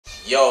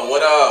Yo,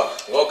 what up?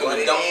 Welcome what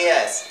to Don't.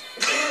 Yes.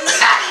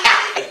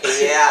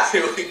 Yeah,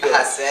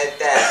 I said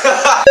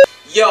that.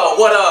 Yo,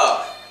 what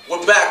up?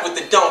 We're back with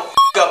the Don't F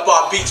Up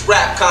Our Beats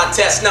rap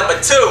contest number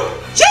 2.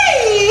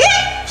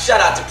 Yeah. Shout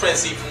out to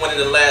Prince E for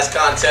winning the last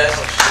contest.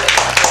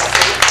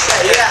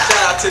 Yeah.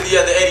 Shout out to the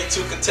other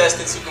 82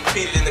 contestants who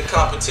competed in the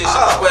competition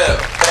as well.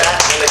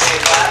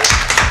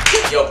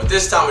 Yo, but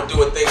this time we're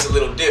doing things a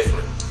little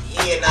different.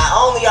 Yeah, not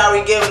only are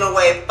we giving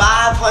away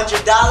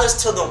 $500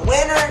 to the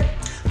winner,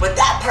 but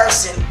that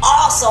person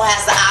also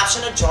has the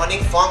option of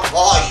joining Funk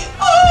Volume.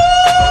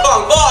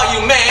 Funk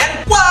Volume,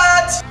 man!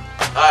 What?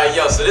 Alright,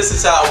 yo, so this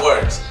is how it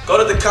works. Go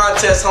to the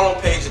contest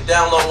homepage and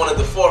download one of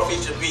the 4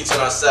 featured beats on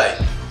our site.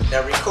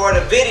 Now record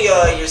a video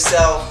of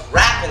yourself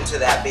rapping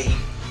to that beat.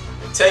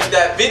 And take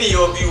that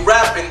video of you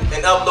rapping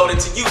and upload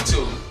it to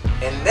YouTube.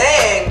 And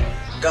then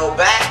go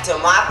back to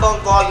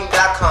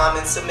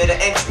myfunkvolume.com and submit an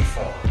entry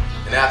form.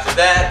 And after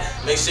that,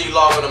 make sure you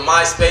log on to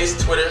MySpace,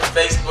 Twitter,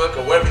 Facebook,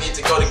 or wherever you need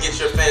to go to get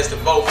your fans to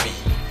vote for you.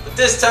 But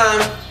this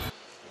time,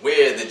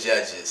 we're the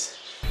judges.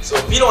 So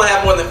if you don't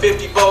have more than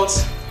 50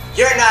 votes,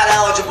 you're not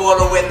eligible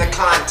to win the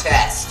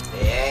contest.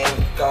 It ain't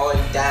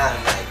going down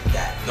like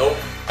that. Nope.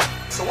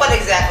 So what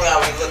exactly are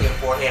we looking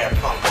for here at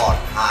Funk Volume?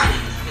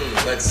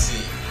 Let's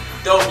see.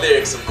 Dope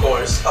lyrics, of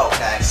course.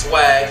 Okay.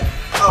 Swag.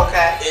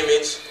 Okay.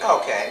 Image.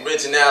 Okay.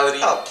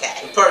 Originality.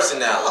 Okay. And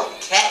personality.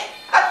 Okay.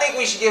 I think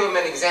we should give him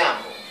an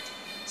example.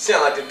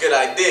 Sound like a good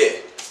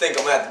idea. Think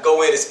I'm gonna have to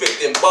go in and spit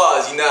them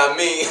bars, you know what I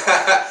mean?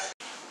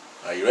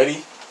 Are you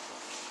ready?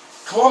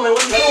 Come on, man,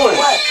 what are you doing?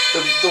 What?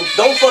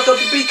 Don't fuck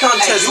up the beat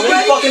contest, hey,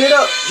 man. You fucking it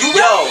up. You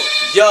ready?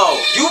 Yo.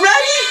 You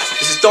ready?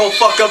 This is Don't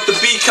Fuck Up the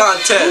Beat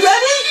contest. You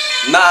ready?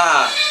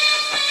 Nah,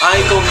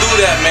 I ain't gonna do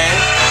that, man.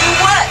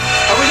 Do what?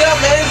 Hurry up,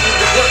 man.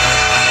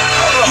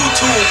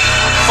 YouTube,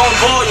 Funk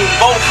Volume,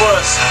 vote for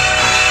us.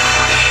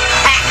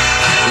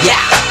 Yeah.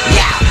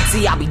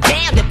 See, I'll be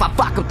damned if I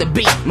fuck up the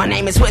beat. My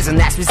name is Wiz and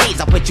that's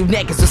disease. I'll put you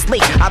niggas to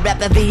sleep. I rap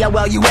the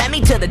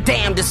VOLUME to the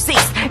damn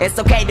deceased. It's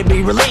okay to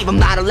be relieved, I'm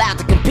not allowed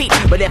to compete.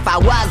 But if I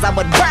was, I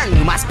would burn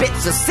you. My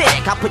spit's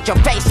acidic. I'll put your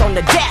face on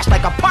the dash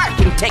like a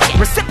parking ticket.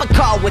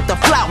 Reciprocal with the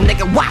flow,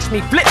 nigga, watch me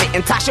flip it.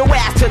 And toss your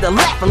ass to the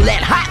left and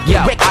let hot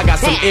get wicked. I got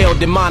some ill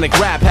demonic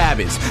rap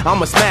habits.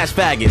 I'ma smash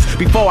faggots.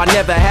 Before I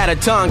never had a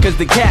tongue cause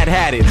the cat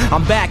had it.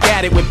 I'm back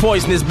at it with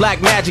poisonous black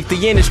magic.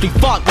 The industry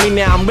fucked me,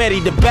 now I'm ready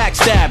to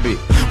backstab it.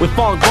 With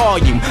Funk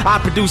Volume, I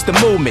produce the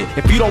movement.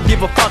 If you don't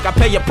give a fuck, I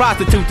pay a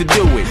prostitute to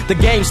do it. The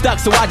game stuck,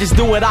 so I just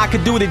do what I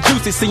can do to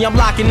juice it. See, I'm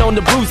locking on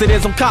the bruiser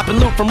as I'm copping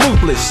loot from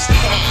Ruthless.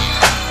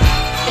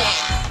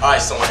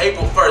 Alright, so on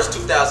April 1st,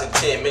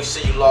 2010, make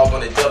sure you log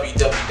on to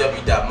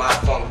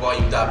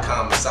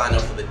www.myfunkvolume.com and sign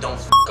up for the Don't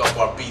F Up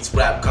Our Beats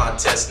rap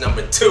contest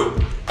number 2.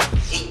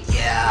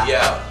 Yeah.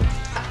 Yeah.